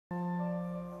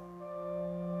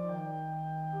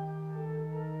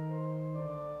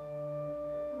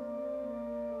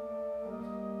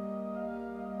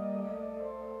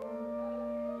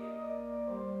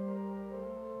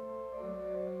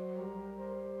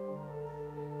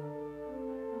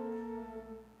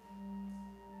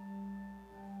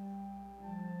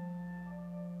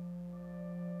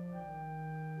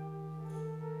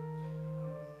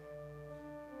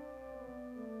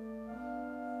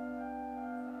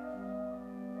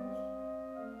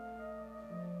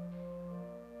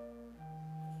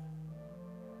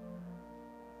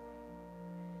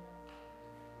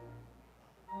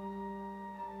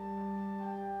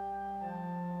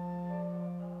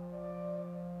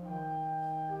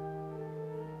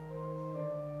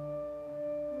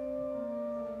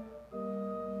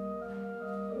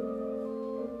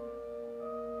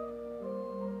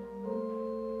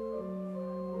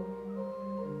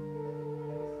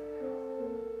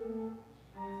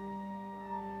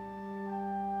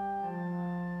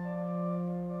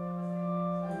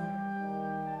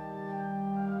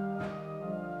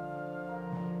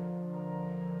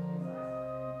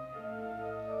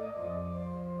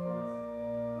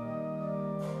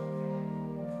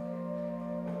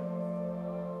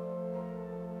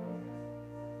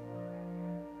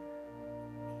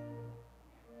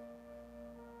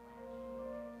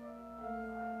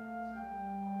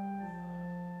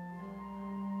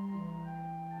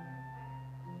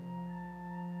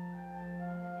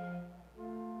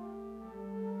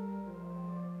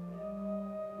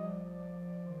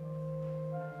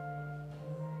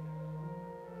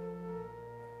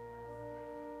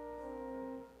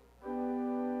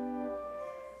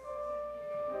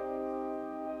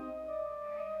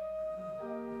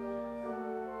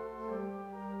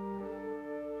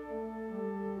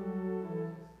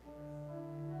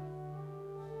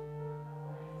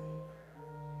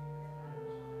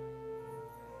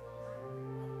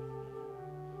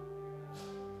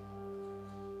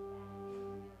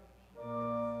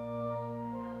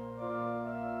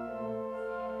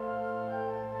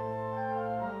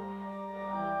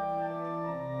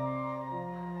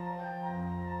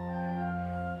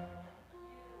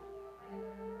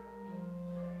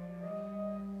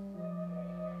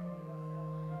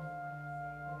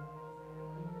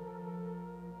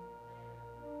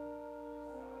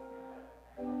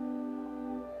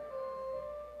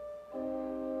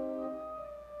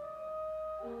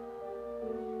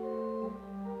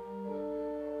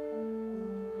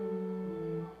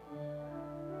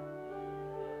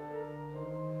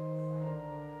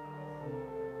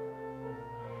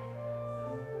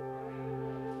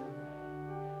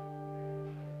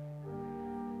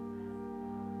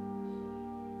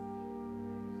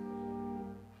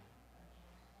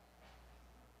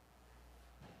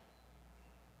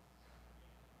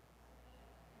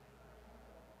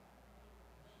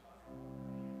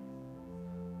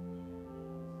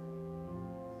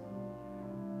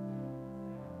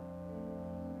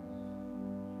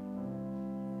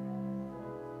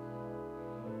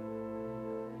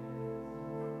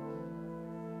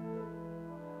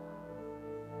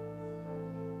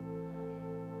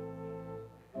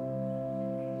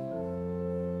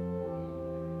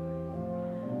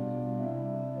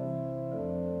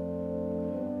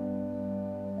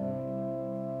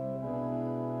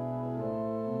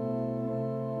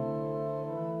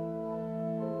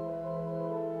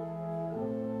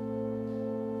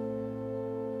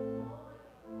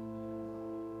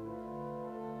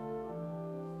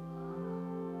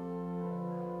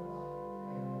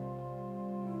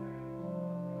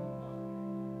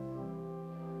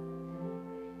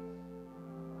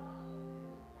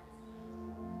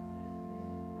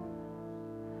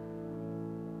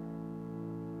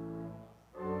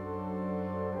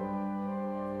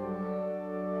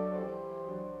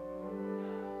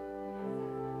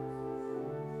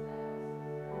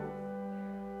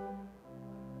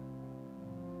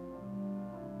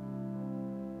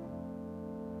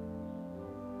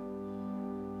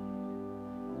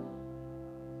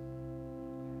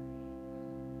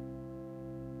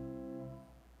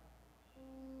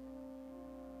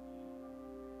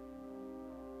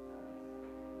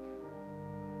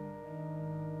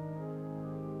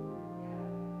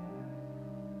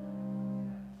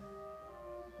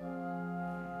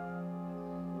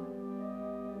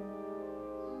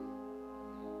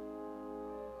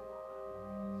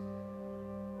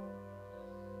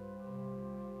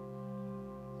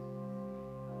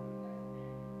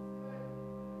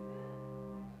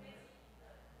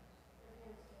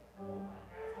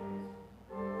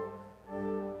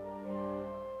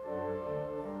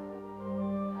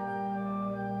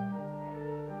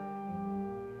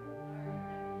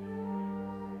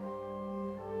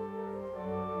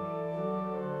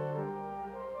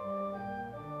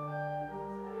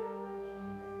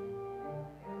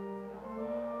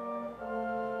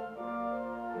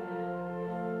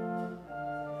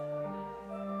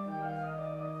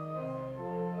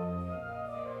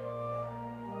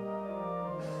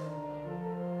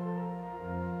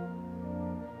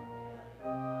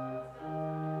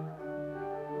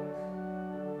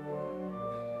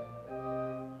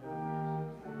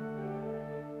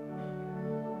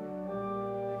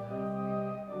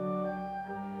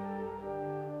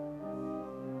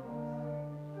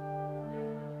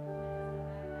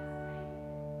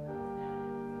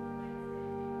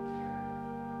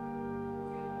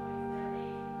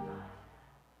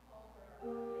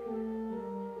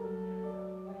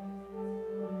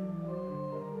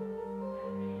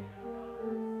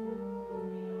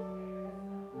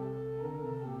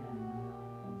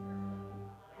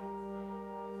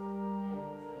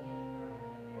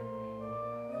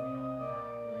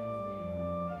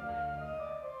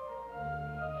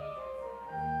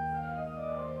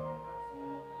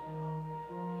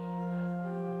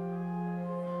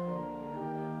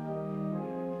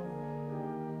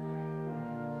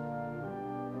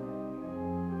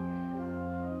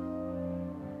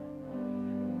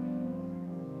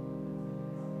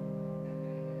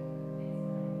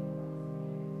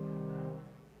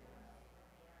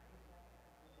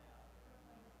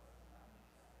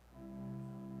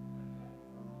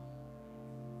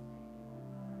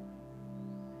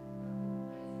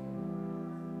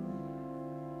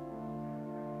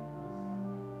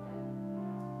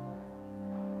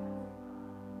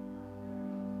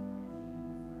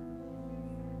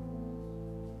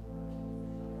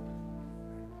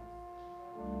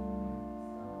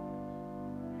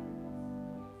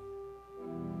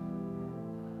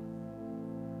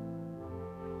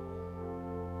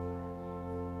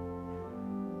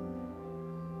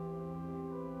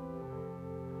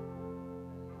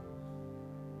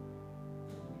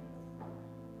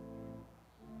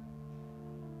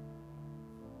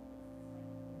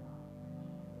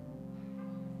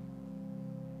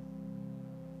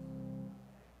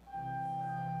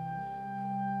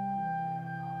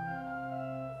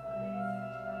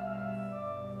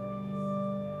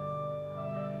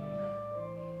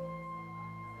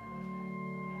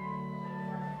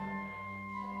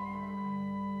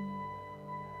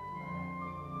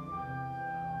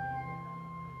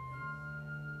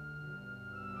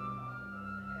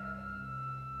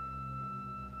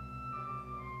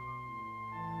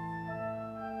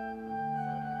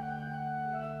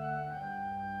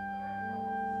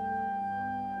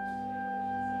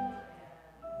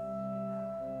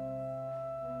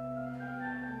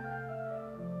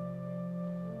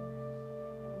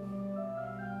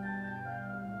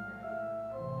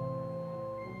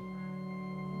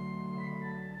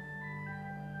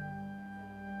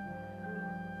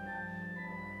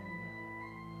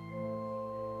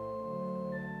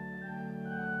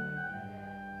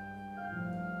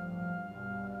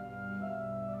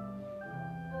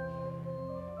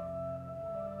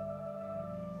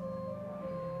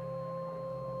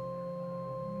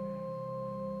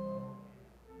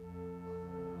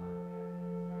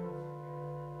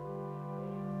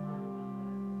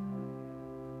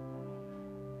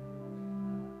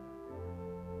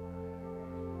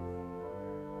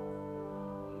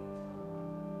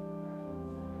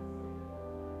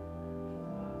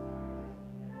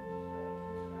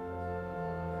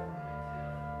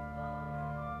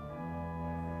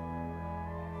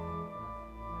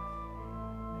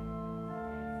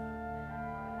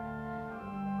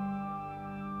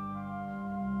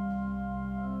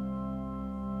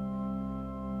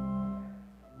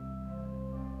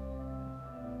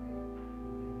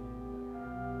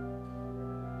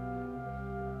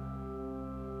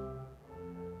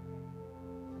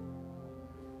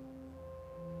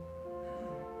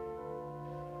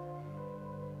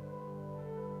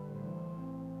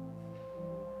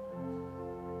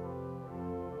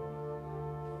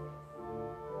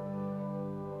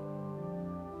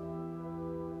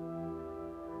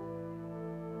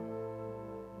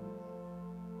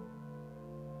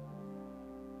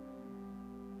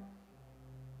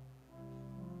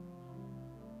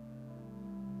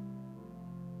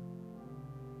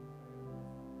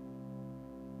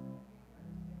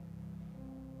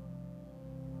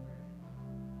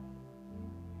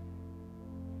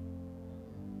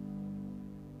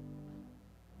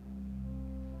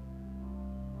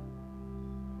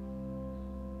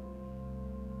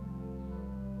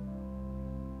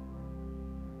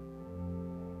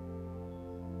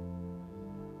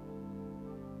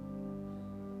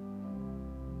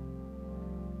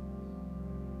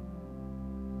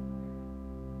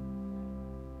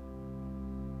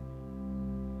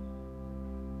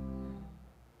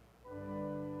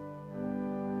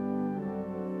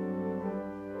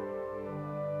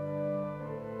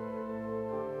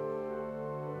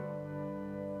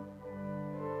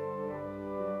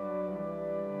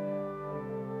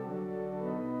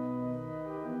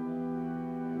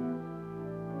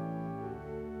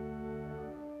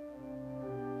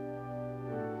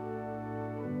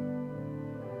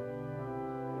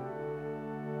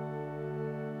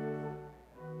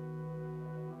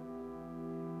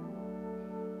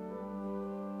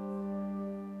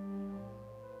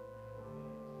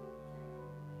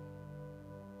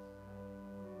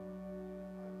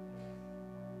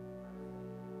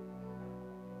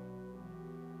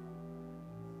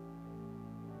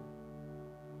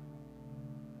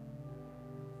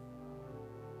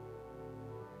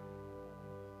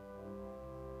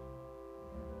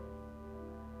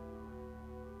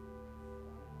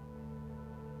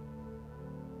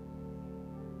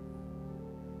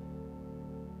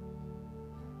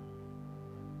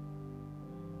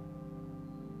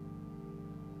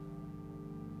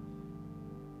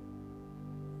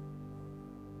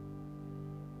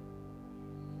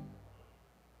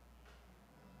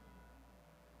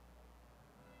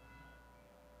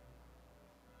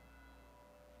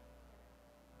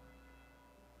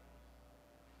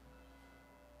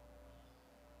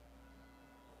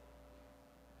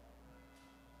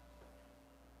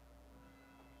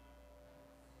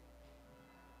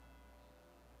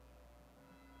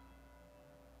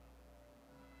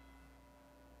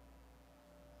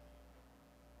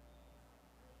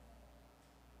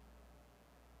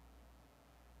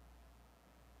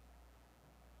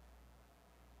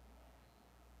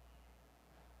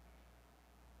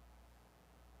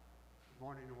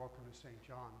morning and welcome to St.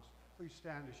 John's. Please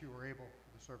stand as you are able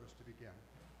for the service to begin.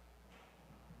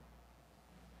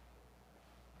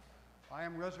 I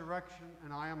am resurrection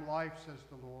and I am life, says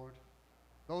the Lord.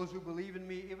 Those who believe in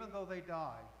me, even though they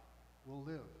die, will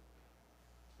live.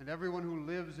 And everyone who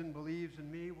lives and believes in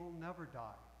me will never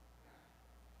die.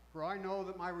 For I know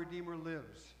that my Redeemer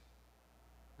lives,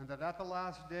 and that at the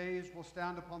last days will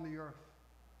stand upon the earth.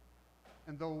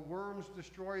 And though worms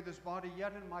destroy this body,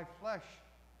 yet in my flesh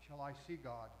shall I see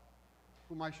God,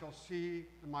 whom I shall see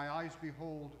and my eyes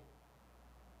behold,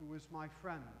 who is my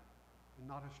friend and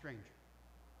not a stranger.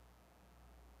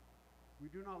 We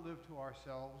do not live to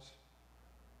ourselves,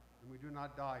 and we do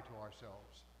not die to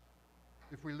ourselves.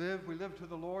 If we live to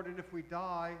the Lord, and if we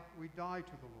die to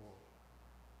the Lord.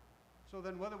 So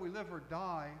then, whether we live or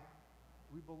die,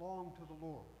 we belong to the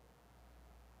Lord.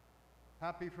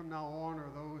 Happy from now on are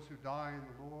those who die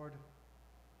in the Lord.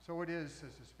 So it is,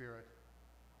 says the Spirit,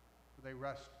 for they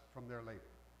rest from their labor.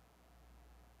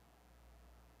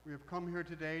 We have come here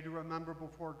today to remember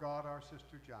before God our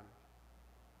sister Janet,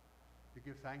 to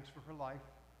give thanks for her life,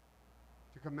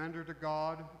 to commend her to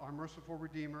God, our merciful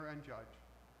Redeemer and Judge,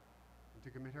 and to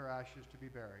commit her ashes to be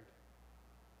buried,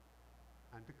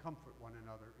 and to comfort one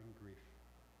another in grief.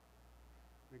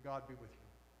 May God be with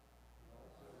you.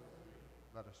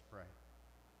 Let us pray.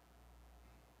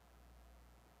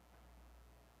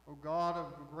 O God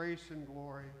of grace and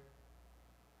glory,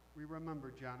 we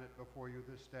remember Janet before you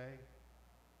this day,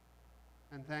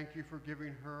 and thank you for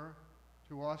giving her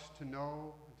to us to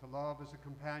know and to love as a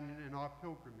companion in our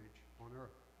pilgrimage on earth.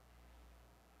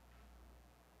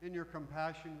 In your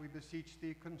compassion, we beseech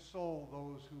thee, console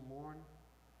those who mourn.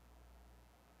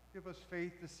 Give us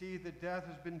faith to see that death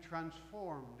has been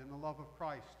transformed in the love of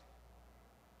Christ,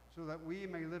 so that we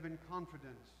may live in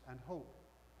confidence and hope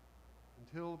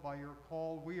until by your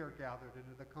call we are gathered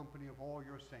into the company of all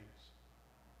your saints.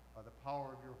 By the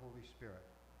power of your Holy Spirit,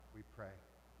 we pray.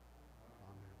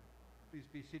 Amen. Please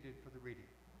be seated for the reading.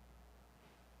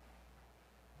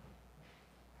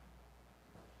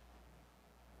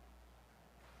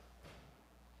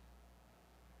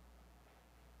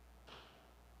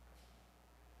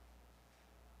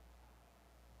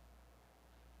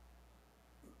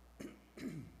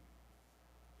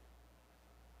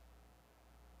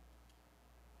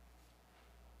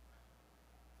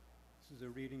 This is a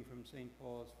reading from St.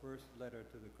 Paul's first letter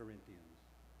to the Corinthians.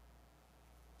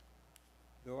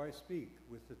 Though I speak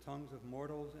with the tongues of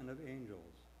mortals and of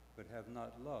angels, but have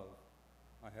not love,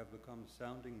 I have become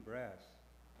sounding brass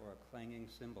or a clanging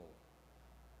cymbal.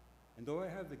 And though I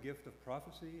have the gift of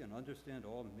prophecy and understand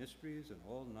all mysteries and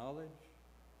all knowledge,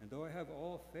 and though I have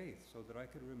all faith so that I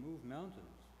could remove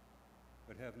mountains,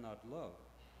 but have not love,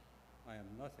 I am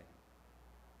nothing.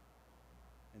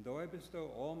 And though I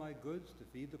bestow all my goods to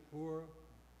feed the poor,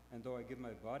 and though I give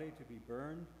my body to be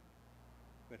burned,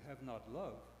 but have not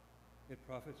love, it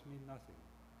profits me nothing.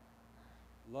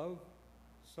 Love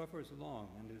suffers long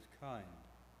and is kind.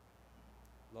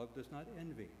 Love does not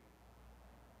envy.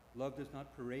 Love does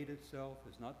not parade itself,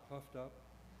 is not puffed up,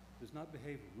 does not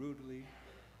behave rudely,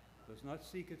 does not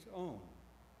seek its own,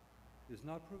 is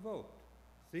not provoked,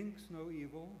 thinks no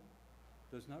evil,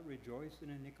 does not rejoice in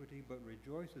iniquity, but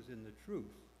rejoices in the truth,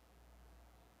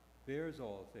 bears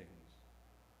all things,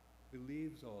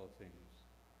 believes all things,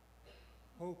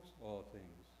 hopes all things,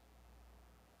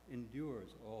 endures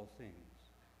all things.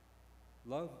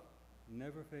 Love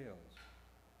never fails.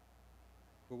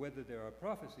 For whether there are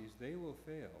prophecies, they will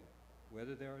fail.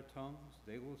 Whether there are tongues,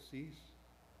 they will cease.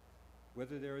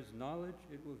 Whether there is knowledge,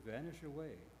 it will vanish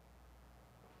away.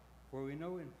 For we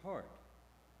know in part,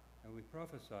 and we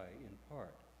prophesy in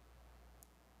part.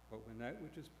 But when that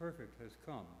which is perfect has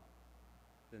come,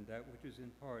 then that which is in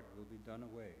part will be done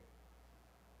away.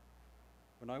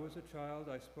 When I was a child,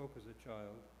 I spoke as a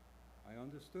child. I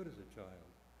understood as a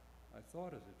child. I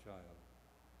thought as a child.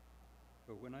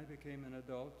 But when I became an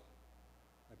adult,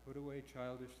 I put away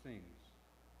childish things.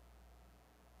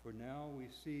 For now we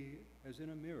see as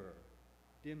in a mirror,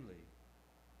 dimly,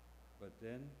 but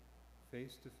then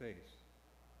face to face.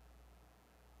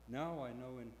 Now I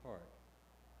know in part,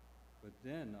 but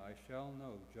then I shall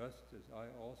know just as I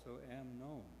also am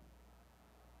known.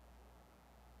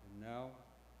 And now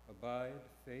abide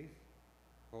faith,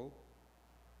 hope,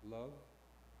 love,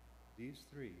 these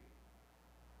three,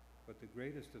 but the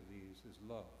greatest of these is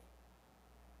love.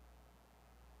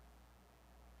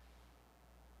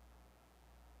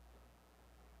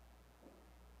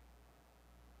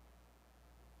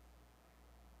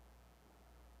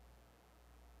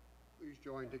 Please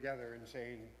join together in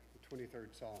saying the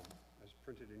 23rd Psalm as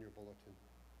printed in your bulletin.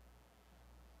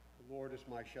 The Lord is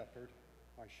my shepherd,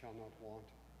 I shall not want.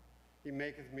 He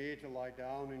maketh me to lie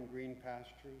down in green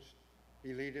pastures.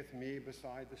 He leadeth me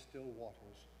beside the still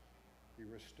waters. He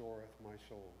restoreth my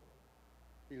soul.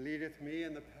 He leadeth me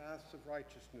in the paths of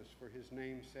righteousness for his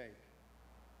name's sake.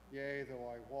 Yea, though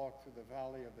I walk through the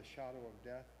valley of the shadow of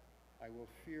death, I will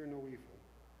fear no evil,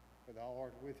 for thou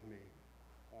art with me.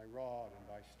 Thy rod and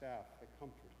thy staff, they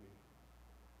comfort me.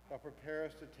 Thou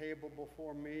preparest a table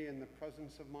before me in the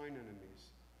presence of mine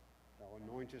enemies. Thou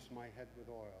anointest my head with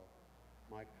oil.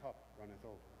 My cup runneth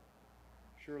over.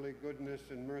 Surely goodness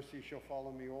and mercy shall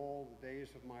follow me all the days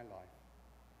of my life,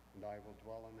 and I will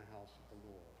dwell in the house of the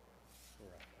Lord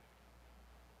forever.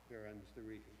 Here ends the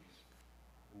readings,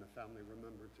 and the family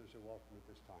remembrances are welcome at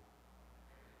this time.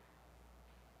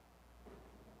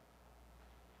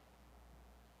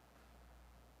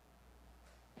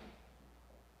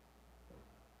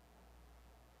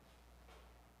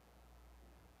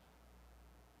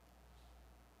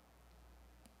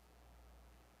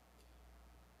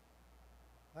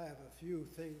 I have a few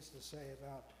things to say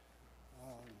about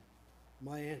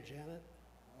my Aunt Janet.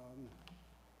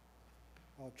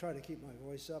 I'll try to keep my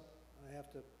voice up. I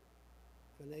have to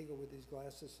finagle with these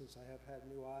glasses since I have had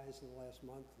new eyes in the last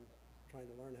month and trying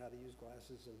to learn how to use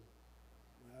glasses and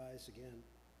my eyes again.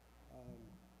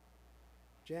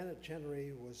 Janet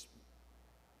Chenery was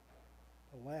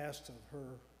the last of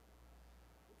her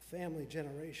family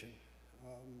generation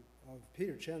of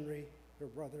Peter Chenery, her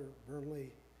brother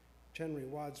Burnley Chenery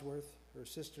Wadsworth, her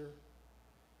sister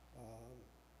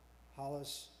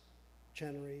Hollis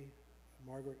Chenery,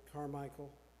 Margaret Carmichael,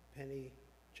 Penny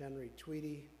Chenery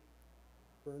Tweedy,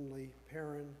 Burnley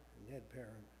Perrin, and Ned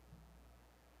Perrin.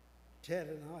 Ted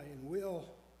and I and Will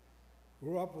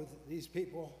grew up with these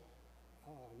people.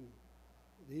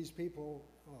 These people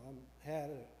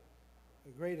had a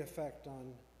great effect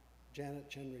on Janet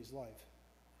Chenery's life,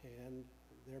 and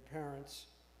their parents,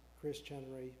 Chris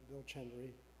Chenery, Bill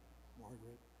Chenery,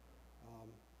 Margaret,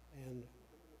 and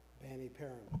Banny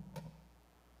Perrin.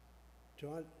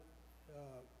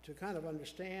 To kind of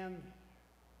understand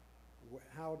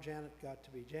how Janet got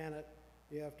to be Janet,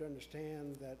 you have to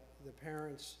understand that the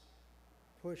parents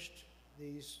pushed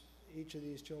each of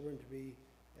these children to be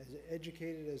as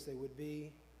educated as they would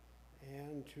be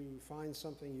and to find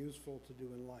something useful to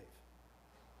do in life.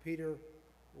 Peter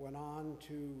went on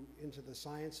into the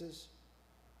sciences,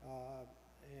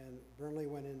 and Burnley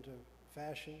went into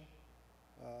fashion.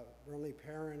 Burnley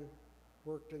Perrin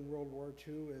worked in World War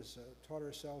II, taught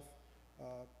herself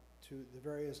to the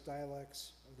various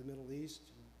dialects of the Middle East,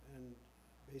 and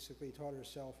basically taught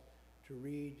herself to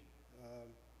read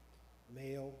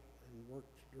mail and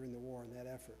worked during the war in that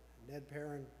effort. Ned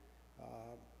Perrin,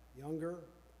 younger,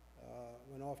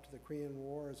 went off to the Korean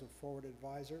War as a forward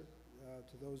advisor.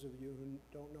 To those of you who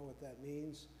don't know what that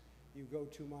means, you go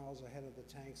 2 miles ahead of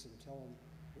the tanks and tell them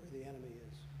where the enemy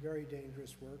is. Very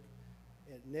dangerous work.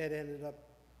 And Ned ended up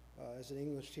as an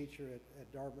English teacher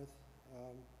at Dartmouth.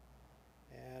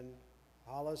 And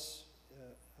Hollis,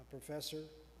 a professor,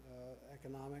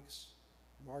 economics.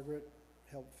 Margaret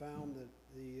helped found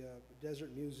the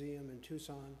Desert Museum in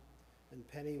Tucson, and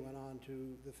Penny went on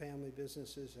to the family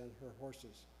businesses and her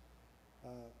horses.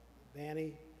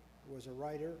 Banny was a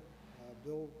writer.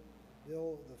 Bill,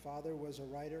 the father, was a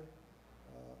writer.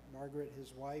 Margaret,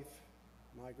 his wife,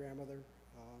 my grandmother,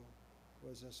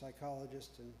 was a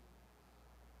psychologist, and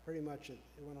pretty much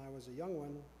when I was a young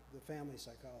one, the family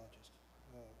psychologist.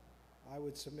 I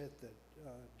would submit that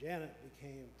Janet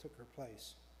took her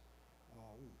place.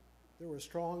 There were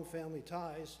strong family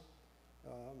ties.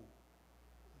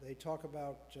 They talk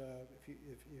about, if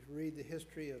you read the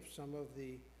history of some of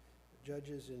the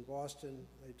judges in Boston,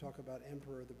 they talk about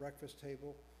Emperor of the breakfast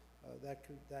table. That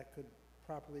could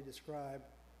properly describe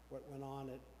what went on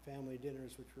at family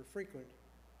dinners, which were frequent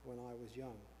when I was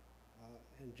young.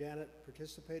 And Janet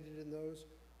participated in those,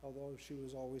 although she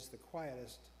was always the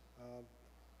quietest,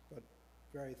 but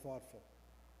very thoughtful.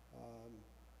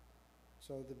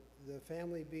 So the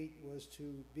family beat was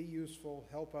to be useful,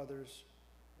 help others,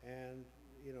 and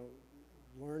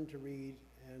learn to read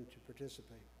and to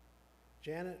participate.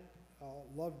 Janet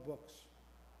loved books.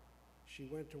 She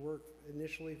went to work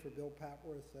initially for Bill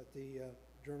Papworth at the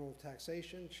Journal of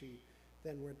Taxation. She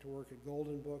then went to work at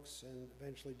Golden Books and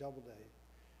eventually Doubleday.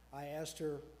 I asked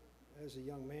her as a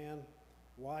young man,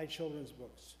 why children's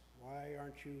books? Why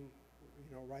aren't you,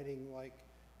 writing like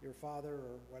your father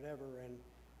or whatever? And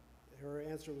her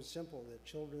answer was simple, that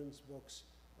children's books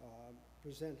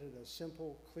presented a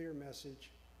simple, clear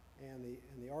message, and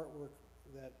the artwork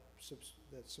that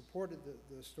supported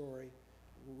the story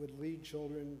would lead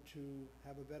children to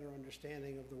have a better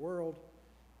understanding of the world.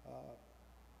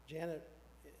 Janet,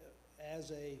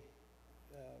 as a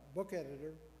book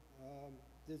editor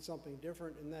did something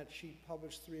different in that she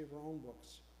published 3 of her own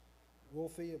books.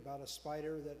 Wolfie, about a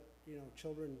spider that,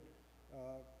 children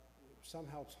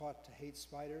somehow taught to hate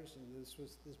spiders, and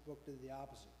this book did the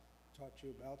opposite, taught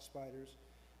you about spiders.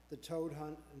 The Toad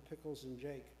Hunt, and Pickles and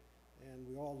Jake, and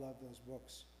we all love those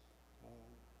books.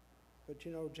 But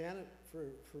Janet,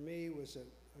 for me, was a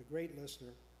great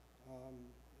listener.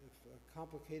 If a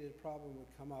complicated problem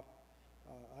would come up,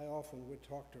 I often would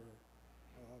talk to her.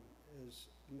 As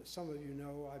some of you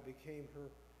know, I became her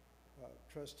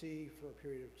trustee for a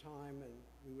period of time, and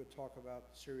we would talk about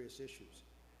serious issues.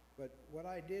 But what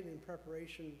I did in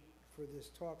preparation for this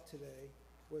talk today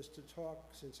was to talk,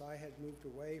 since I had moved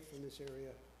away from this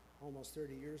area almost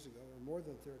 30 years ago, or more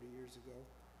than 30 years ago,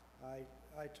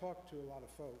 I talked to a lot of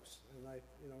folks, and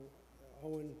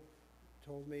Owen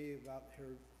told me about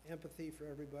her empathy for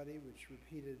everybody, which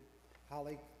repeated.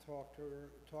 Holly talked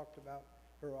about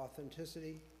her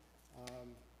authenticity.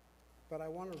 But I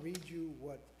want to read you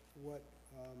what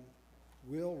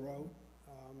Will wrote,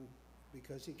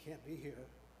 because he can't be here.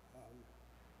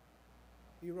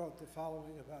 He wrote the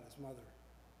following about his mother.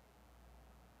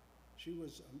 She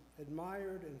was an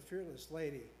admired and fearless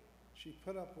lady. She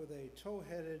put up with a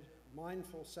tow-headed,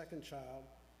 mindful second child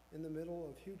in the middle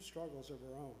of huge struggles of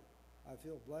her own. I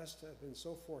feel blessed to have been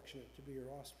so fortunate to be her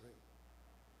offspring.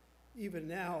 Even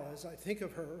now, as I think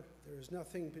of her, there is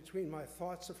nothing between my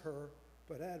thoughts of her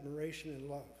but admiration and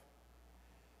love.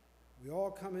 We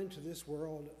all come into this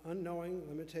world with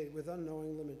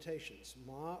unknowing limitations.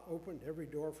 Ma opened every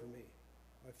door for me.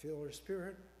 I feel her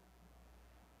spirit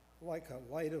like a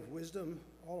light of wisdom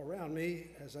all around me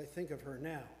as I think of her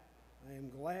now. I am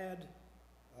glad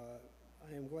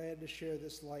to share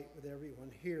this light with everyone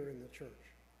here in the church.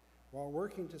 While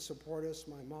working to support us,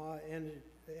 my ma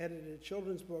edited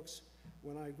children's books.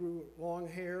 When I grew long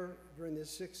hair during the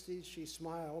 60s, she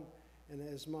smiled, and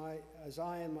as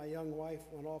I and my young wife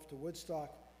went off to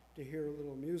Woodstock to hear a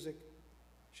little music,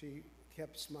 she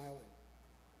kept smiling.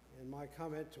 And my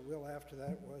comment to Will after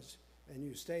that was, "And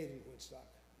you stayed in Woodstock."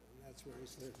 And that's where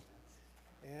he's lived.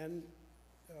 And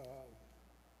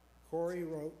Corey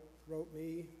wrote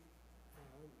me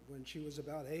when she was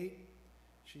about 8.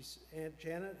 Aunt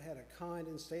Janet had a kind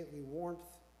and stately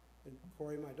warmth, and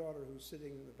Corey, my daughter, who's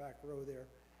sitting in the back row there,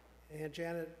 Aunt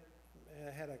Janet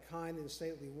had a kind and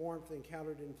stately warmth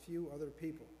encountered in few other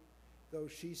people. Though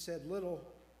she said little,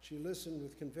 she listened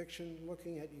with conviction,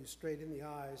 looking at you straight in the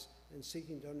eyes and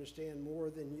seeking to understand more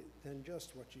than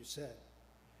just what you said.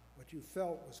 What you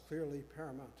felt was clearly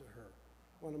paramount to her.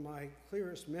 One of my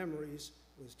clearest memories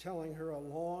was telling her a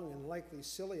long and likely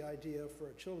silly idea for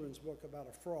a children's book about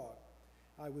a frog.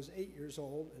 I was 8 years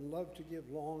old and loved to give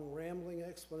long, rambling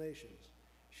explanations.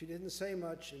 She didn't say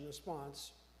much in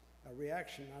response, a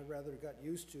reaction I rather got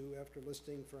used to after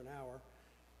listening for an hour.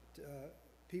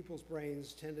 People's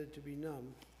brains tended to be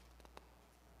numb.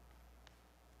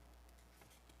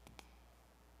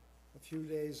 A few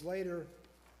days later,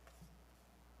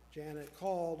 Janet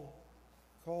called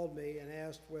me and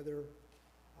asked whether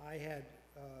I had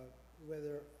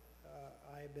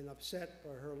been upset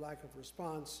by her lack of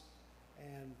response,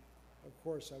 and of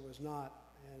course I was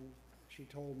not, and she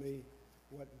told me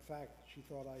what in fact she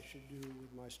thought I should do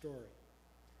with my story.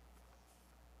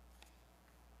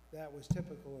 That was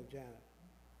typical of Janet.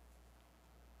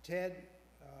 Ted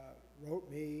wrote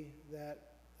me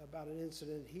that about an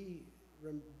incident he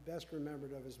best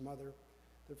remembered of his mother.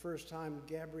 The first time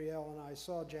Gabrielle and I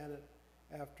saw Janet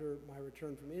after my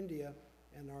return from India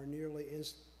and our nearly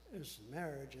instant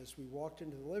marriage, as we walked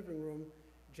into the living room,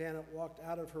 Janet walked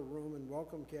out of her room and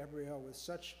welcomed Gabrielle with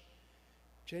such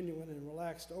genuine and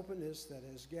relaxed openness that,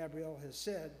 as Gabrielle has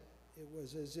said, it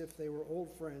was as if they were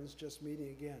old friends just meeting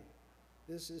again.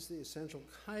 This is the essential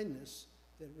kindness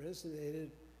that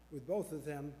resonated with both of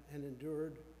them and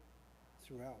endured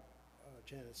throughout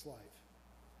Janet's life.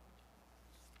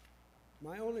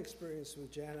 My own experience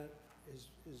with Janet is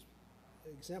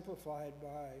exemplified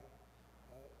by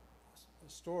a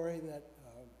story that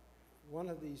one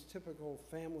of these typical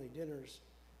family dinners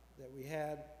that we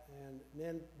had, and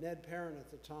Ned Parent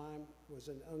at the time was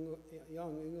a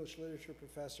young English literature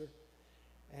professor,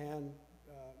 and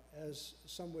as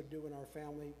some would do in our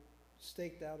family,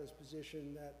 staked out his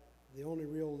position that the only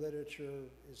real literature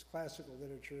is classical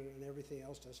literature and everything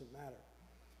else doesn't matter.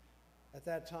 At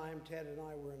that time, Ted and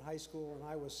I were in high school, and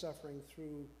I was suffering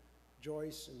through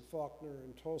Joyce and Faulkner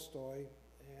and Tolstoy,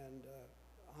 and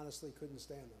honestly couldn't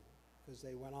stand them because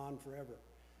they went on forever.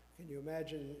 Can you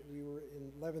imagine, we were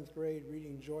in 11th grade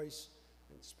reading Joyce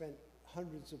and spent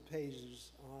hundreds of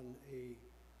pages on a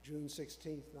June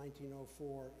 16th,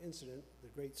 1904 incident, the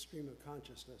Great Stream of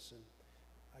Consciousness, and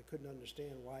I couldn't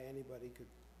understand why anybody could,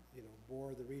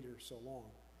 bore the reader so long.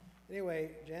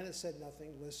 Anyway, Janet said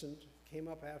nothing, listened, came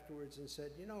up afterwards and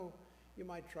said, you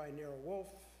might try Nero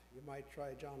Wolfe, you might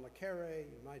try John le Carre,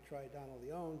 you might try Donald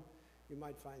Leon, you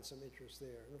might find some interest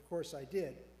there. And of course I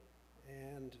did,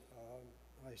 and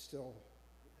I still,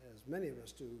 as many of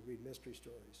us do, read mystery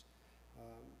stories.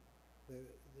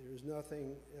 There's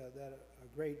nothing that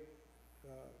a great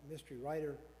mystery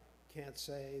writer can't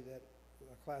say that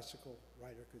a classical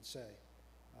writer could say.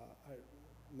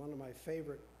 One of my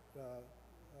favorite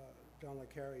John le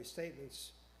Carre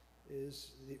statements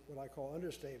is what I call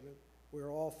understatement.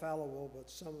 We're all fallible, but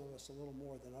some of us a little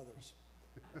more than others.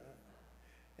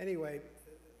 Anyway,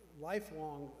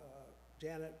 lifelong,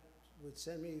 Janet would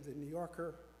send me the New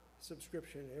Yorker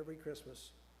subscription every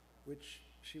Christmas, which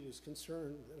she was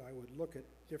concerned that I would look at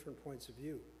different points of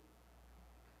view.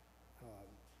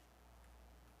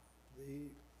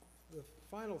 The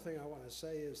final thing I want to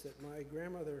say is that my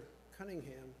grandmother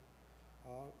Cunningham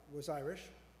was Irish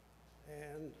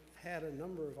and had a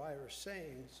number of Irish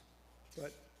sayings,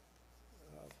 but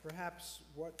perhaps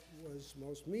what was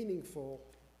most meaningful,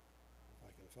 if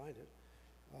I can find it,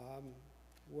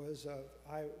 was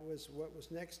what was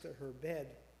next to her bed.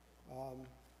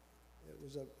 It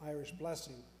was an Irish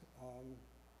blessing,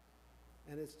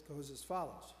 and it goes as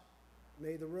follows.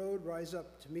 May the road rise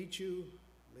up to meet you.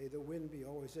 May the wind be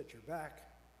always at your back.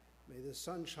 May the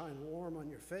sun shine warm on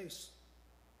your face.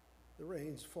 The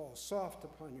rains fall soft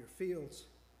upon your fields.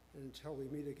 And until we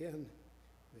meet again,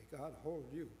 may God hold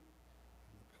you in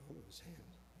the palm of his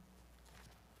hand.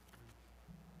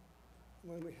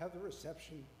 When we have the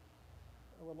reception,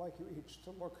 I would like you each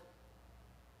to look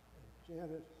at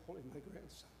Janet holding my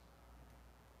grandson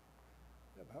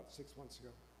about 6 months ago.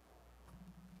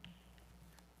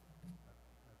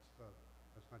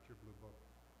 That's not your blue book.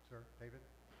 Sir, David?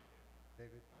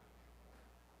 David?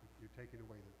 You're taking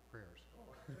away the prayers.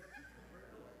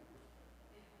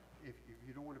 If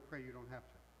you don't want to pray, you don't have to.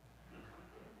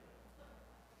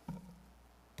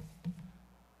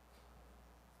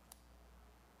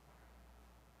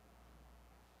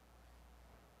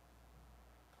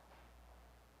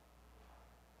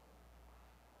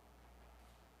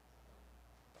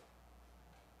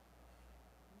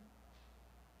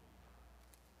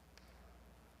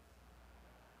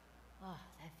 Oh,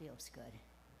 that feels good.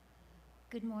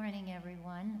 Good morning,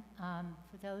 everyone.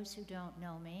 For those who don't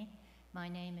know me, my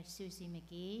name is Susie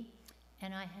McGee,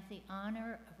 and I have the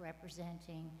honor of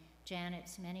representing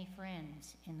Janet's many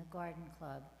friends in the Garden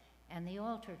Club and the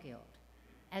Altar Guild.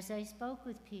 As I spoke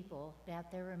with people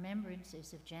about their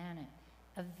remembrances of Janet,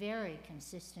 a very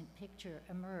consistent picture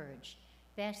emerged,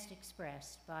 best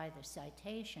expressed by the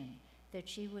citation that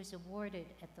she was awarded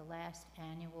at the last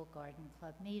annual Garden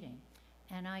Club meeting.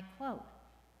 And I quote,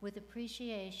 "With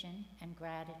appreciation and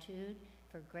gratitude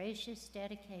for gracious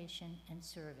dedication and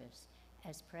service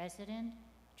as president,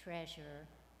 treasurer,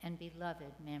 and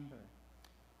beloved member.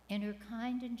 In her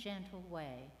kind and gentle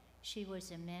way, she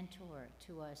was a mentor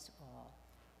to us all."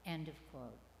 End of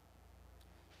quote.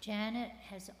 Janet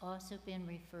has also been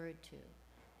referred to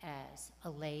as a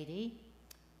lady,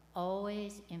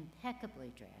 always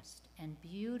impeccably dressed and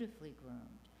beautifully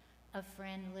groomed, a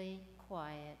friendly,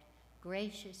 quiet,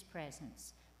 gracious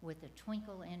presence with a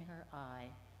twinkle in her eye,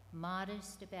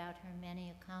 modest about her many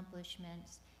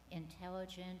accomplishments,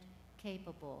 intelligent,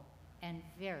 capable, and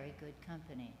very good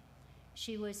company.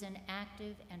 She was an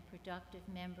active and productive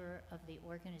member of the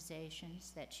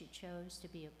organizations that she chose to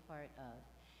be a part of.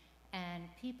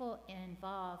 And people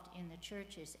involved in the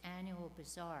church's annual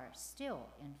bazaar still,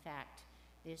 in fact,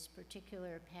 this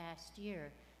particular past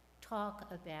year,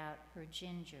 talk about her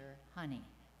ginger honey,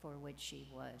 for which she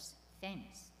was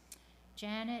famous.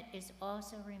 Janet is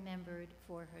also remembered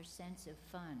for her sense of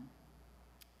fun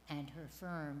and her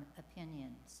firm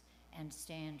opinions and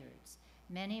standards.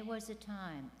 Many was a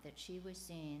time that she was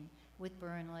seen with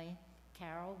Burnley,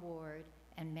 Carol Ward,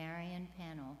 and Marion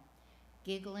Pennell,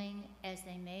 giggling as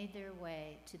they made their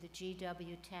way to the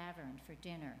GW Tavern for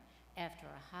dinner after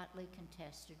a hotly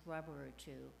contested rubber or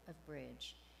two of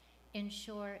bridge. In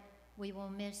short, we will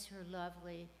miss her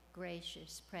lovely,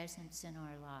 gracious presence in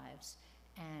our lives,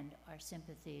 and our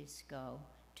sympathies go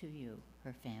to you,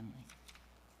 her family.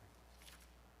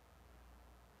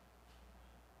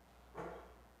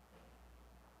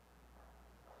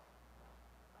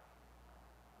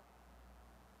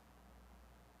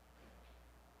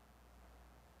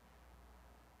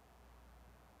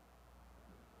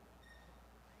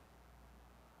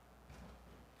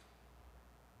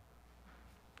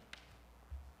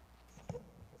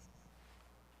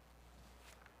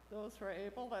 Those who are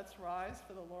able, let's rise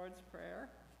for the Lord's Prayer.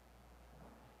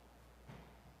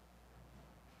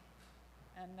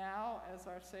 And now, as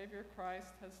our Savior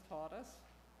Christ has taught us,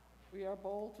 we are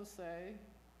bold to say,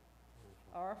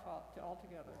 all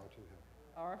together,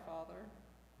 Our Father,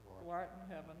 who art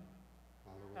in heaven,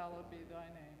 hallowed be thy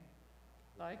name.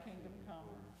 Thy kingdom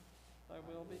come, thy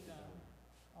will be done,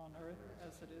 on earth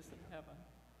as it is in heaven.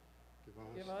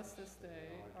 Give us this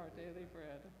day our daily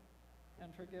bread,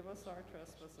 and forgive us our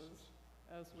trespasses,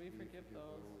 as we forgive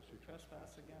those who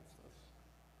trespass against us.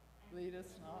 Lead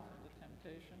us not into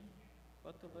temptation,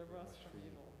 but deliver us from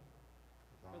evil.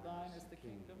 For thine is the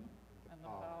kingdom, and the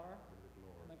power,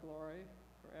 and the glory,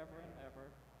 forever and ever.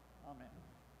 Amen.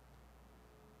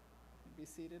 Be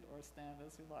seated or stand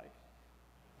as you like.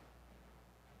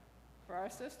 For our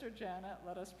sister Janet,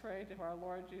 let us pray to our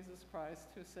Lord Jesus Christ,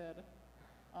 who said,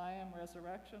 I am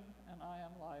resurrection and I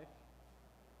am life.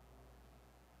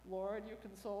 Lord, you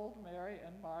consoled Mary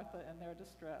and Martha in their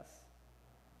distress.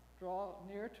 Draw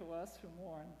near to us who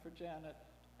mourn for Janet,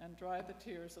 and dry the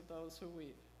tears of those who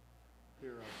weep.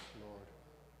 Hear us, Lord.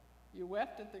 You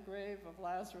wept at the grave of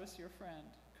Lazarus, your friend.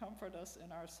 Comfort us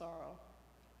in our sorrow.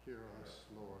 Hear us,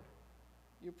 Lord.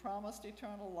 You promised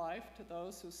eternal life to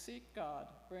those who seek God.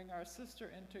 Bring our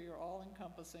sister into your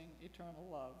all-encompassing eternal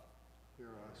love. Hear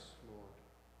us,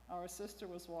 Lord. Our sister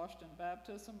was washed in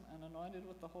baptism and anointed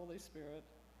with the Holy Spirit.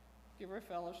 Give her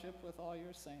fellowship with all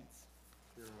your saints.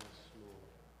 Hear us, Lord.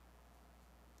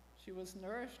 She was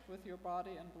nourished with your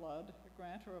body and blood.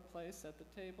 Grant her a place at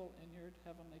the table in your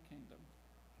heavenly kingdom.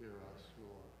 Hear us,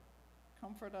 Lord.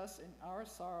 Comfort us in our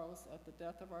sorrows at the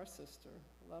death of our sister.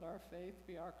 Let our faith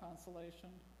be our consolation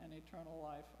and eternal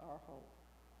life our hope.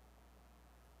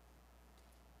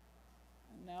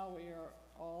 And now we are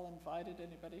all invited,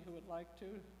 anybody who would like to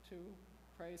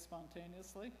pray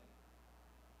spontaneously.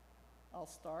 I'll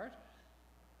start.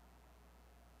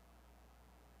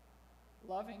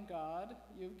 Loving God,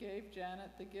 you gave Janet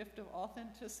the gift of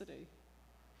authenticity.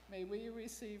 May we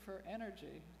receive her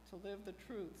energy to live the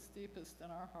truths deepest in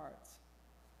our hearts.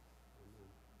 Amen.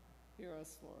 Hear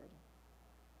us, Lord.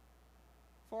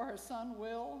 For her son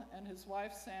Will and his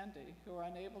wife Sandy, who are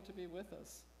unable to be with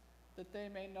us, that they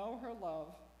may know her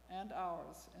love and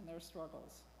ours in their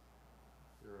struggles.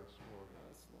 Hear us, Lord.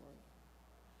 Hear us, Lord.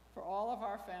 For all of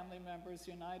our family members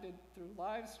united through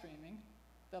live streaming,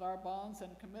 that our bonds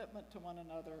and commitment to one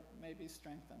another may be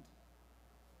strengthened.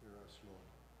 Hear us, Lord.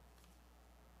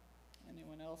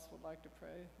 Anyone else would like to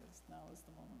pray? Now is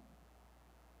the moment.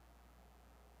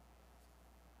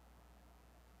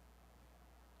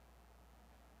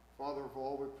 Father of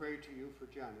all, we pray to you for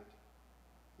Janet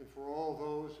and for all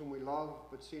those whom we love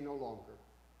but see no longer.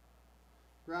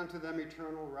 Grant to them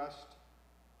eternal rest.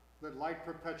 Let light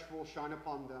perpetual shine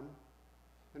upon them,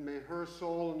 and may her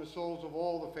soul and the souls of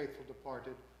all the faithful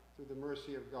departed, through the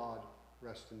mercy of God,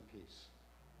 rest in peace.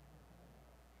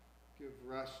 Give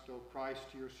rest, O Christ,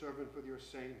 to your servant with your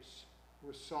saints,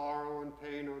 where sorrow and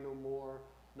pain are no more,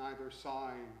 neither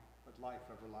sighing, but life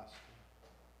everlasting.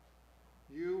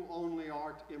 You only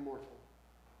art immortal,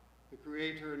 the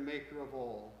creator and maker of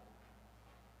all,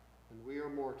 and we are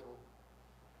mortal,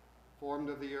 formed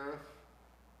of the earth,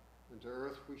 and to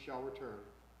earth we shall return.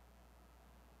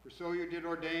 For so you did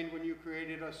ordain when you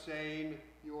created us, saying,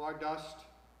 you are dust,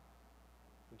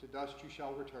 and to dust you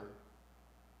shall return.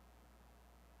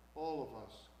 All of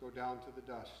us go down to the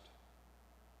dust.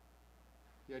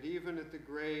 Yet even at the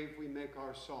grave we make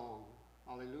our song,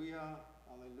 Alleluia,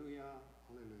 Alleluia,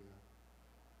 Alleluia.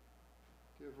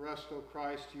 Give rest, O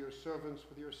Christ, to your servants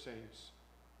with your saints,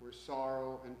 where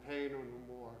sorrow and pain are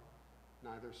no more,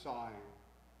 neither sighing,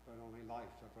 but only life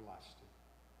everlasting.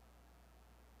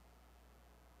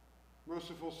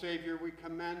 Merciful Savior, we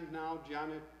commend now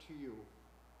Janet to you.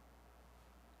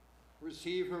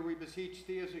 Receive her, we beseech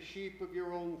thee, as a sheep of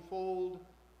your own fold,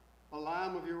 a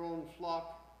lamb of your own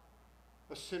flock,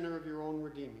 a sinner of your own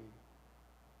redeeming.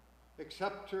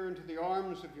 Accept her into the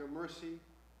arms of your mercy,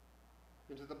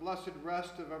 into the blessed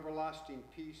rest of everlasting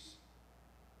peace,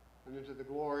 and into the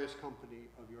glorious company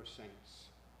of your saints.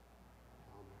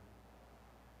 Amen.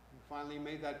 And finally,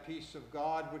 may that peace of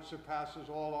God, which surpasses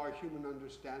all our human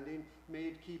understanding, may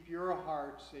it keep your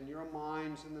hearts and your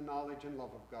minds in the knowledge and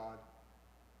love of God,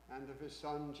 and of his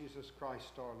Son, Jesus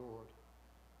Christ our Lord.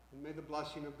 And may the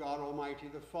blessing of God Almighty,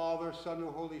 the Father, Son,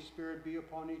 and Holy Spirit be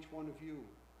upon each one of you,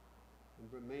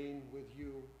 and remain with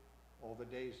you all the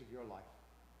days of your life.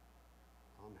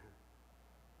 Amen.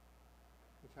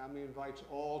 The family invites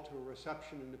all to a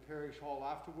reception in the parish hall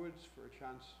afterwards for a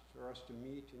chance for us to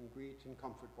meet and greet and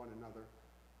comfort one another.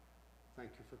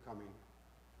 Thank you for coming.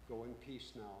 Go in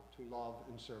peace now to love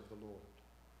and serve the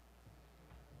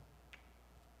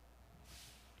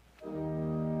Lord.